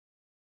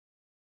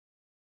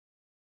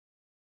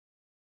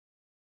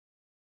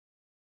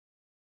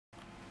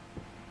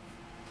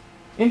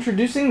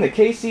Introducing the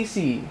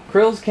KCC,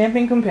 Krill's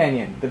Camping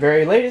Companion, the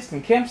very latest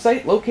in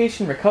campsite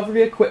location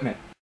recovery equipment.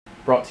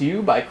 Brought to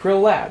you by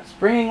Krill Labs,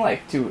 bringing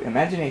life to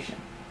imagination.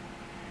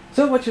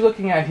 So what you're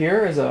looking at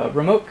here is a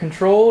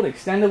remote-controlled,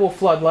 extendable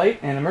floodlight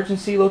and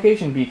emergency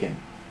location beacon.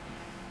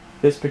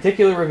 This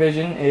particular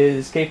revision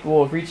is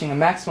capable of reaching a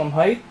maximum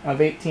height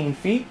of 18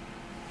 feet,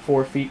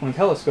 4 feet when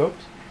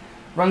telescoped,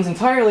 runs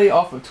entirely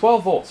off of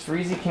 12 volts for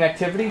easy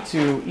connectivity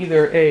to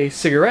either a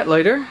cigarette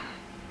lighter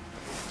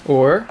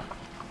or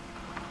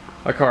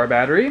a car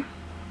battery.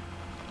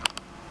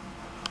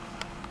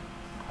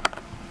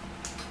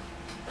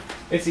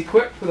 It's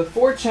equipped with a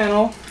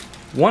 4-channel,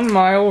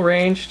 1-mile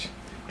ranged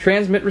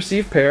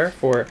transmit-receive pair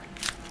for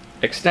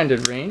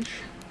extended range.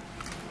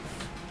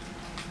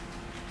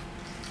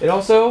 It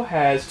also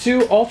has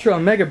 2 ultra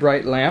mega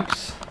bright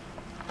lamps,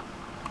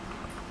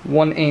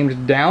 one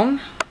aimed down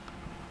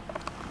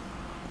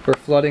for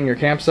flooding your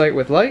campsite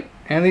with light,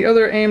 and the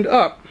other aimed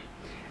up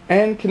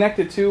and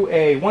connected to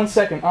a 1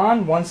 second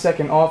on, 1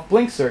 second off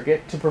blink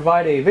circuit to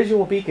provide a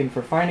visual beacon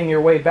for finding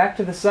your way back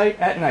to the site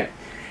at night.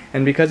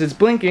 And because it's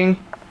blinking,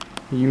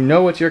 you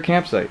know it's your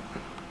campsite.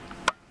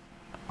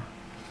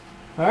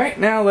 Alright,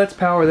 now let's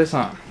power this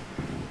on.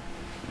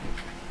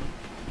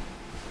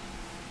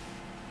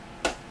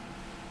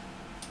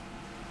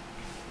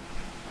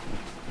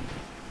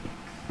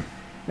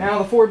 Now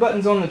the 4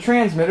 buttons on the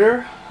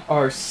transmitter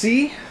are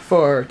C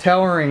for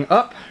towering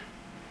up,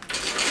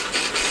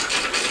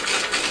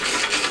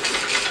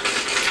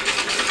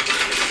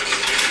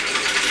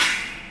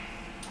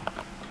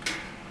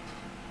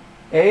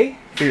 A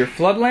for your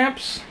flood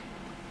lamps,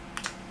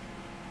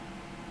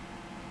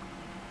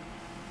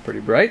 pretty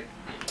bright,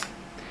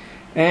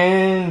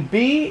 and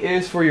B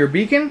is for your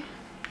beacon,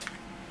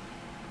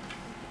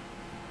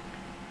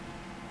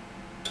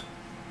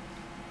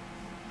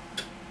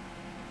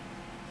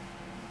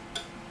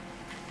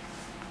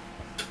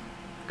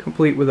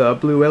 complete with a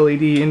blue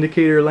LED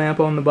indicator lamp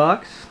on the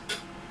box.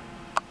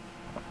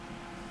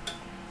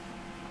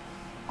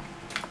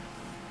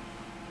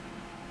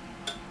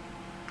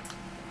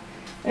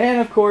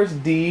 And of course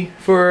D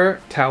for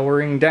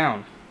towering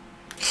down.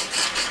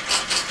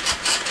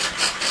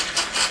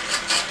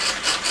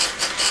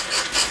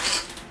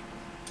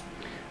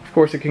 Of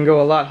course it can go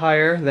a lot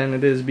higher than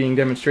it is being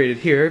demonstrated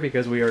here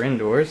because we are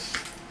indoors.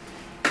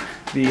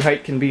 The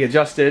height can be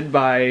adjusted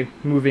by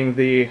moving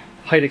the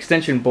height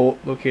extension bolt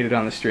located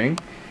on the string.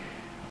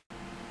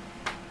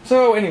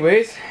 So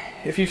anyways,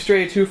 if you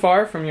stray too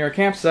far from your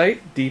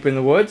campsite deep in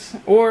the woods,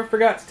 or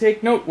forgot to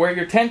take note where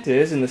your tent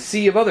is in the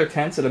sea of other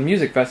tents at a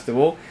music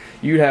festival,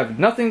 you'd have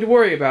nothing to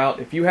worry about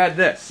if you had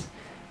this,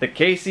 the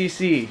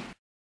KCC,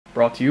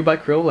 brought to you by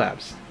Krill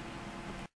Labs.